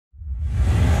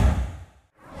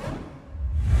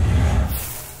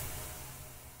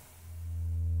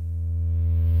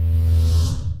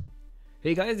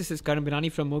Hey guys, this is Karan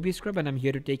Binani from MobiScrub and I'm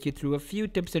here to take you through a few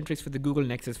tips and tricks for the Google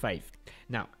Nexus 5.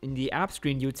 Now, in the app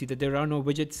screen, you'd see that there are no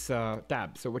widgets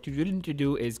tab. So what you really need to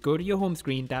do is go to your home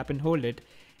screen, tap and hold it,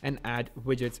 and add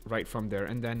widgets right from there.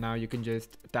 And then now you can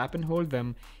just tap and hold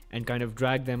them and kind of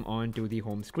drag them onto the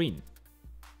home screen.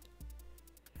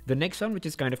 The next one, which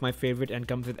is kind of my favorite and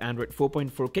comes with Android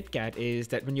 4.4 KitKat, is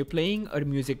that when you're playing a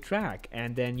music track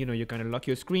and then you kind of lock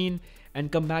your screen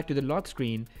and come back to the lock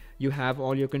screen, you have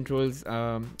all your controls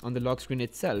on the lock screen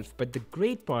itself. But the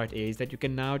great part is that you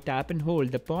can now tap and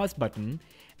hold the pause button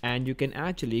and you can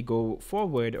actually go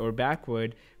forward or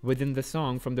backward within the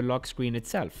song from the lock screen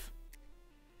itself.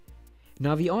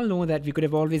 Now we all know that we could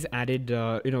have always added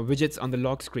widgets on the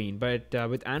lock screen, but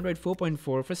with Android 4.4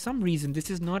 for some reason this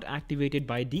is not activated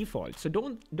by default. So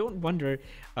don't wonder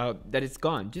that it's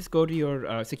gone. Just go to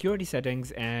your security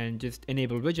settings and just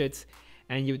enable widgets,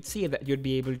 and you'd see that you'd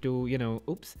be able to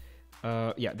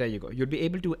yeah, there you go. You'd be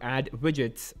able to add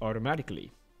widgets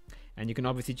automatically. And you can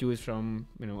obviously choose from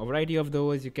a variety of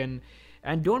those. You can,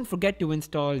 and don't forget to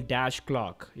install dash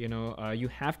clock. You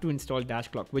have to install dash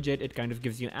clock widget. It kind of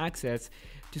gives you access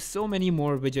to so many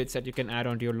more widgets that you can add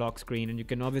onto your lock screen, and you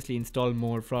can obviously install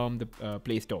more from the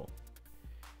Play Store.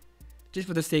 Just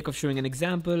for the sake of showing an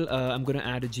example, I'm going to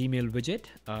add a Gmail widget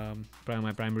from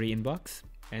my primary inbox,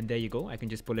 and there you go. I can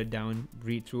just pull it down,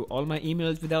 read through all my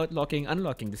emails without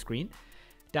unlocking the screen.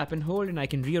 Tap and hold, and I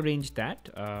can rearrange that.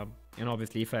 And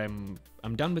obviously, if I'm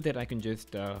done with it, I can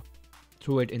just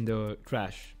throw it in the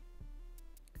trash.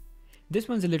 This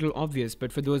one's a little obvious,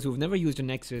 but for those who've never used a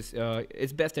Nexus,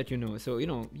 it's best that you know. So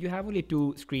you have only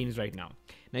two screens right now.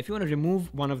 Now, if you want to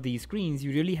remove one of these screens,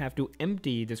 you really have to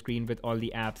empty the screen with all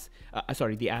the apps,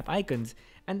 the app icons,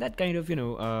 and that kind of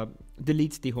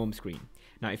deletes the home screen.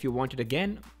 Now, if you want it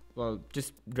again, well,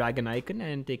 just drag an icon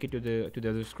and take it to the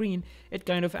other screen. It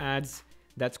kind of adds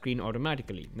that screen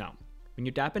automatically. Now, when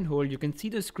you tap and hold, you can see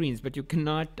the screens, but you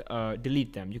cannot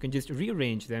delete them. You can just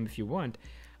rearrange them if you want,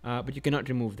 but you cannot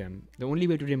remove them. The only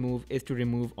way to remove is to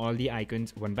remove all the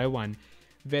icons one by one.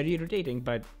 Very irritating,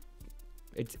 but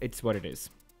it's what it is.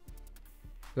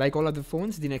 Like all other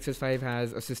phones, the Nexus 5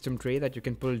 has a system tray that you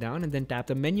can pull down and then tap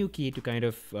the menu key to kind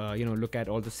of look at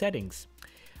all the settings.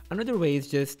 Another way is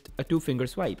just a two-finger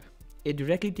swipe. It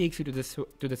directly takes you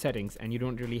to the settings, and you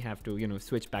don't really have to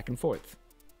switch back and forth.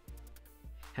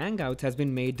 Hangouts has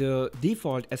been made the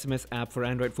default SMS app for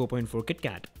Android 4.4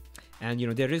 KitKat, and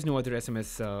there is no other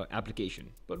SMS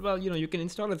application. But well, you can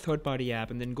install a third-party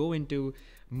app and then go into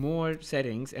more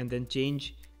settings and then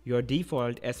change your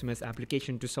default SMS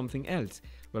application to something else.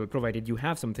 Well, provided you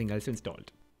have something else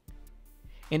installed.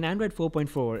 In Android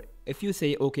 4.4, if you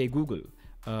say OK Google,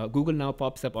 Google now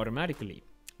pops up automatically.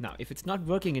 Now, if it's not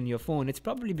working in your phone, it's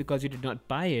probably because you did not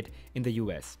buy it in the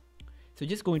US. So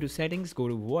just go into settings, go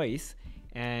to voice,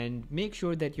 and make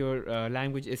sure that your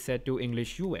language is set to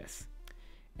English US.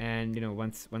 And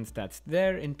once that's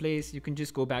there in place, you can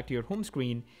just go back to your home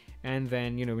screen, and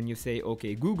then when you say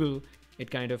OK Google, it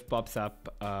kind of pops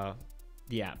up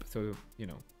the app. So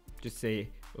just say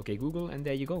OK Google, and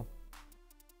there you go.